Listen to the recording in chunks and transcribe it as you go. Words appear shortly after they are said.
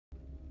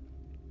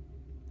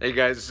Hey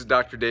guys, this is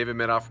Dr. David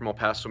Medoff from El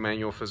Paso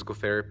Manual Physical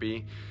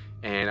Therapy,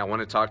 and I want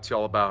to talk to you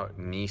all about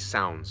knee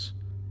sounds.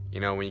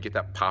 You know, when you get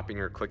that popping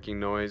or clicking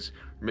noise,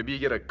 or maybe you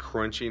get a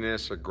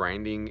crunchiness or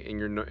grinding in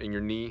your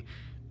knee,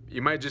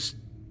 you might just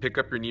pick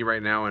up your knee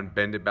right now and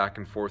bend it back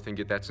and forth and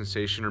get that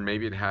sensation, or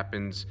maybe it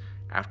happens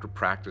after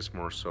practice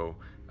more so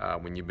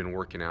when you've been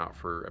working out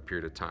for a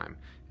period of time.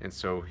 And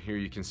so here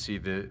you can see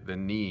the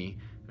knee,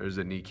 there's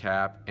the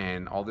kneecap,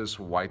 and all this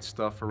white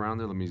stuff around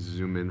there. Let me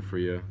zoom in for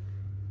you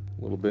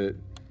a little bit.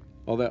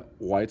 All that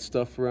white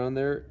stuff around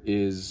there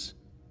is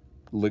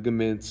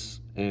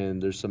ligaments,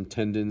 and there's some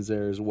tendons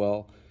there as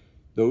well.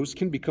 Those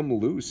can become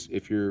loose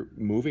if you're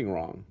moving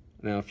wrong.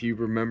 Now, if you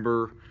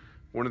remember,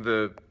 one of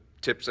the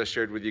tips I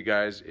shared with you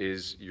guys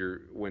is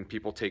when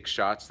people take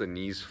shots, the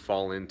knees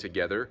fall in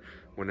together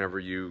whenever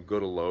you go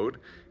to load.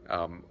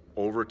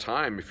 Over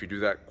time, if you do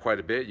that quite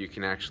a bit, you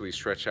can actually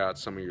stretch out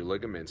some of your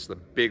ligaments. The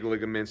big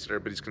ligaments that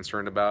everybody's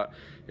concerned about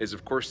is,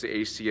 of course, the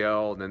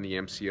ACL and then the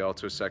MCL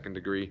to a second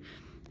degree.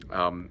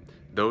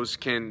 Those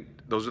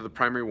are the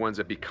primary ones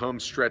that become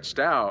stretched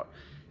out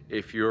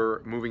if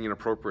you're moving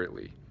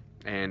inappropriately.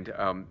 And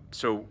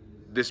so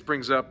this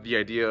brings up the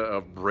idea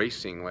of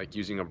bracing, like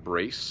using a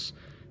brace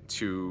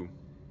to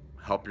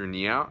help your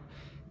knee out.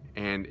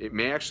 And it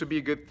may actually be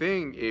a good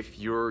thing if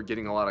you're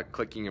getting a lot of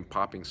clicking and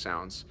popping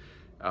sounds.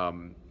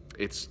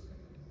 It's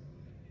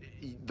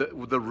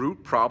the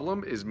root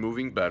problem is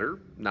moving better,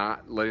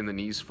 not letting the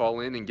knees fall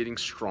in, and getting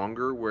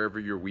stronger wherever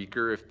you're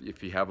weaker.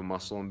 If you have a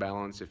muscle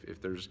imbalance,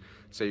 if there's,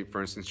 say for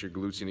instance, your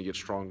glutes need to get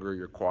stronger,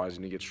 your quads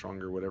need to get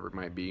stronger, whatever it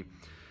might be.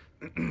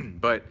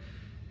 But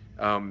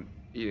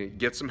you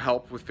get some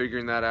help with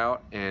figuring that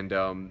out, and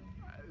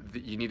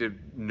you need to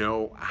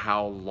know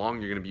how long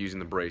you're going to be using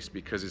the brace,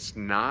 because it's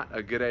not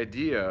a good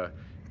idea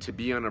to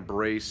be on a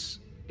brace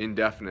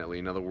indefinitely.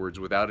 In other words,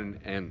 without an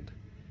end.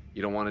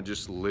 You don't want to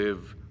just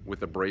live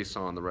with a brace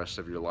on the rest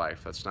of your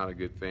life. That's not a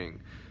good thing.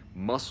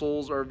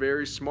 Muscles are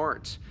very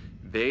smart.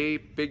 They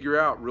figure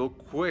out real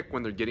quick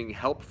when they're getting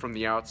help from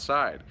the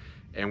outside.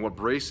 And what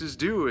braces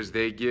do is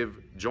they give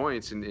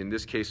joints, in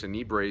this case a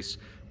knee brace,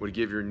 would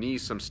give your knee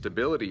some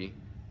stability,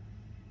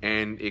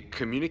 and it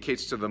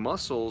communicates to the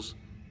muscles,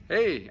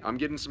 hey, I'm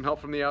getting some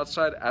help from the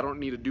outside. I don't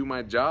need to do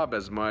my job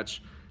as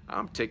much.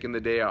 I'm taking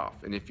the day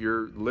off. And if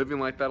you're living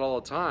like that all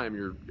the time,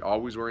 you're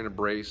always wearing a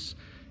brace,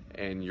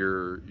 and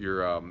you're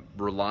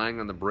relying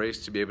on the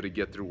brace to be able to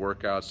get through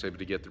workouts, to be able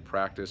to get through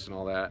practice and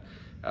all that,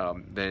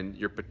 then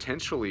you're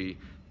potentially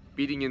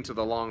feeding into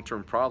the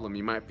long-term problem.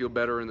 You might feel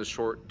better in the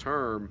short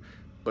term,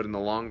 but in the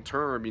long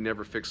term, you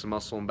never fix the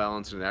muscle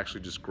imbalance, and it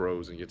actually just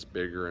grows and gets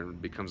bigger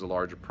and becomes a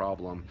larger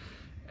problem.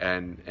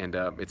 And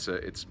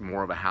it's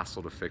more of a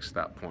hassle to fix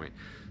that point.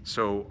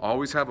 So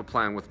always have a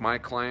plan. With my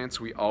clients,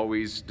 we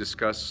always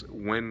discuss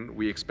when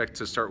we expect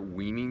to start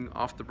weaning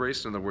off the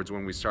brace. In other words,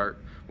 when we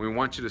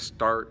want you to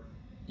start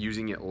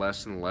using it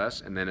less and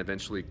less, and then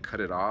eventually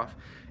cut it off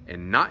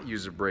and not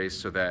use a brace,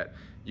 so that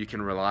you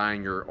can rely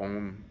on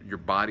your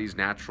body's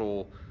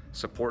natural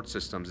support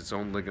systems, its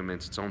own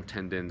ligaments, its own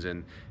tendons,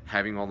 and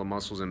having all the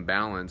muscles in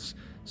balance,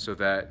 so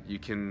that you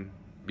can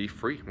be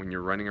free when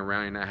you're running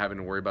around and not having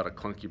to worry about a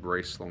clunky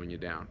brace slowing you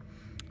down.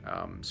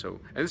 And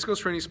this goes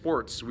for any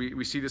sports.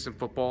 We see this in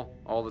football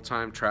all the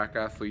time, track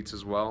athletes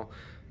as well.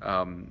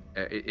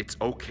 It's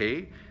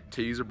okay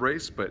to use a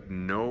brace, but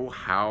know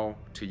how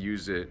to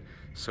use it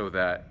so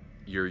that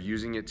you're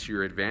using it to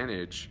your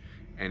advantage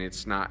and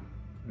it's not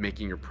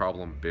making your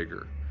problem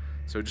bigger.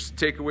 So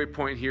just a takeaway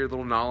point here, a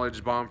little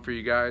knowledge bomb for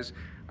you guys.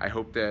 I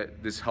hope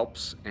that this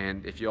helps,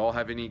 and if you all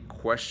have any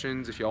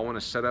questions, if you all want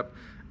to set up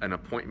an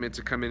appointment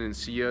to come in and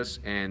see us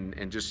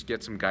and just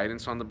get some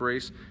guidance on the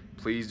brace,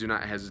 please do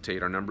not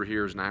hesitate. Our number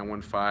here is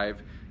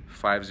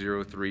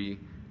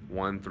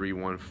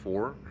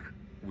 915-503-1314.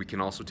 We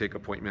can also take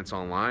appointments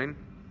online.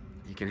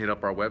 You can hit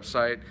up our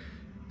website.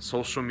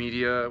 Social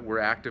media, we're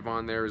active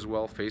on there as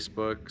well,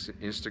 Facebook,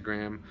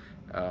 Instagram,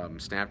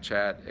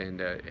 Snapchat, and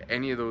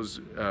any of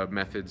those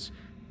methods.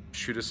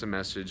 Shoot us a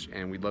message,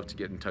 and we'd love to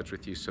get in touch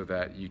with you so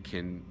that you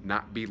can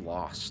not be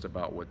lost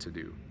about what to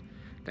do.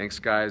 Thanks,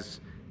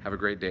 guys. Have a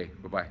great day.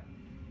 Bye-bye.